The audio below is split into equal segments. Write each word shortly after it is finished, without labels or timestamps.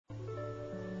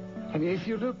And if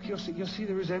you look, you'll see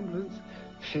the resemblance,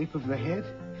 shape of the head,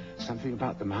 something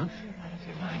about the mouth. You're out of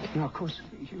your mind. No, of course,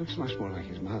 he looks much more like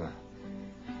his mother.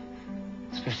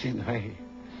 Especially in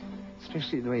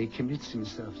the way he commits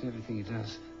himself to everything he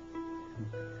does.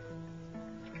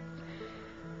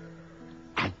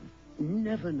 I've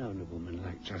never known a woman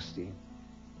like Justine.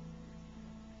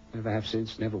 Never have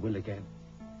since, never will again.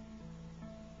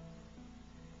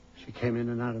 She came in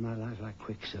and out of my life like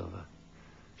quicksilver.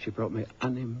 She brought me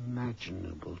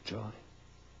unimaginable joy.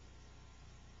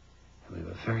 And we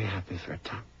were very happy for a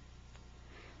time.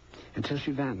 Until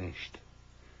she vanished.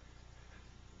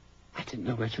 I didn't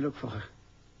know where to look for her.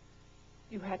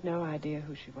 You had no idea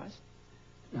who she was?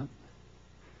 No.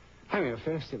 I mean, at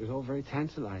first it was all very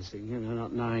tantalizing, you know,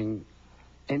 not knowing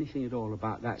anything at all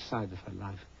about that side of her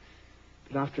life.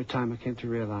 But after a time I came to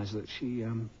realize that she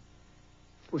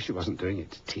wasn't doing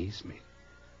it to tease me.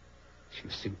 She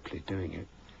was simply doing it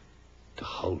to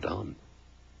hold on.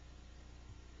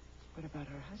 What about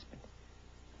her husband?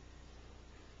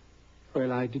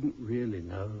 Well, I didn't really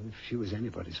know if she was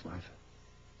anybody's wife.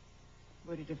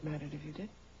 Would it have mattered if you did?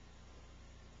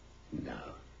 No.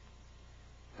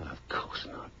 No, of course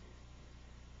not.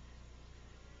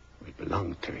 We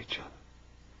belonged to each other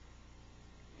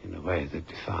in a way that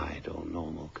defied all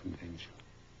normal convention.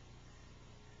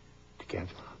 Together,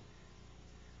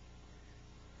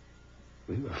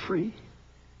 we were free.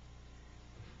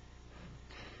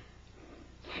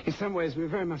 In some ways, we were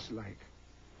very much alike.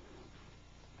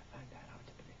 I find that hard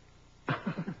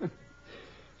to believe.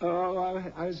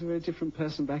 Oh, I was a very different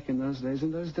person back in those days.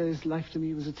 In those days, life to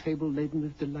me was a table laden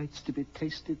with delights to be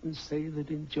tasted and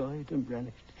savored, enjoyed and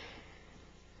relished.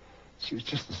 She was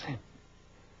just the same.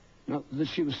 Not that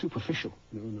she was superficial.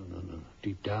 No.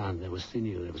 Deep down, there was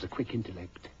sinew, there was a quick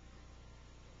intellect.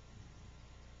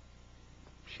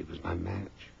 She was my match.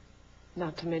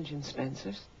 Not to mention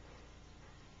Spencer's.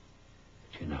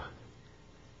 You know,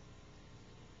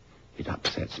 it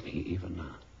upsets me even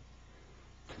now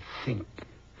to think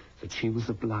that she was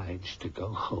obliged to go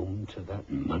home to that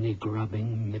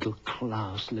money-grubbing,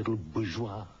 middle-class little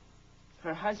bourgeois.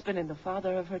 Her husband and the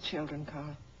father of her children,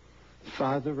 Carl.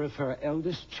 Father of her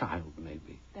eldest child,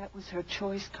 maybe. That was her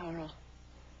choice, Carl.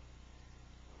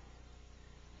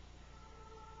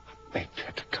 I begged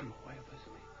her to come away with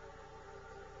me.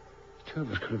 The two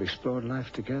of us could have explored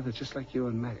life together, just like you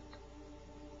and Mac.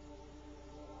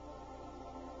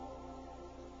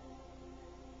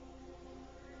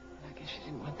 I guess she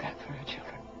didn't want that for her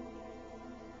children.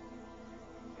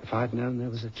 If I'd known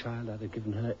there was a child, I'd have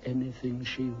given her anything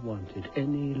she wanted,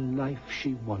 any life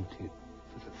she wanted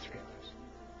for the three of us.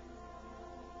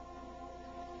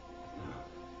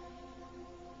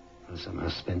 No. Somehow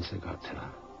Spencer got to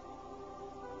her.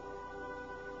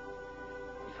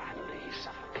 Finally, he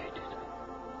suffocated her.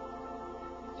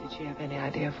 Did she have any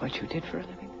idea of what you did for a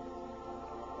living?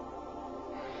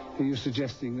 Are you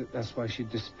suggesting that that's why she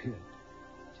disappeared?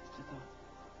 Just a thought.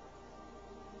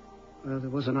 Well, there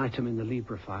was an item in the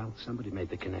Libra file. Somebody made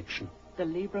the connection. The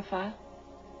Libra file?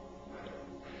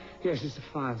 Yes, it's a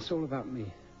file. It's all about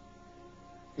me.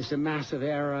 It's a mass of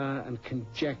error and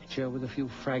conjecture with a few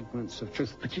fragments of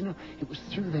truth. But you know, it was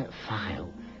through that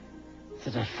file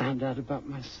that I found out about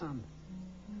my son.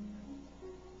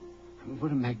 I mean,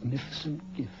 what a magnificent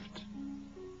gift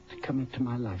to come into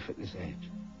my life at this age.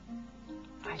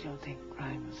 I don't think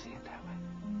Ryan will see it that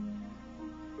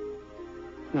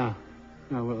way.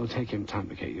 No, well, it'll take him time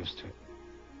to get used to it.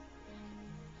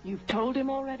 You've told him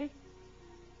already?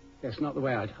 Yes, not the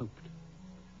way I'd hoped.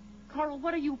 Carl,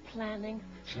 what are you planning?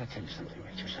 Shall I tell you something,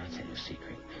 Rachel? Shall I tell you a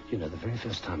secret? You know, the very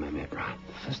first time I met Ryan,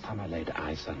 the first time I laid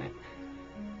eyes on him,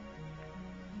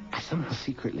 I somehow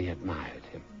secretly admired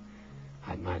him.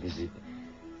 I admired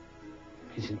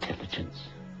his intelligence,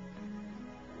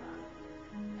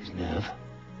 his nerve.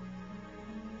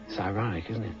 It's ironic,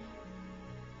 isn't it?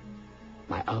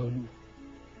 My own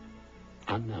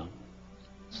unknown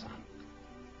son.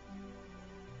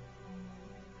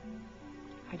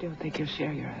 I don't think he'll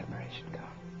share your admiration, Carl.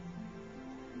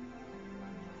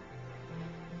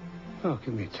 Oh,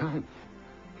 give me time.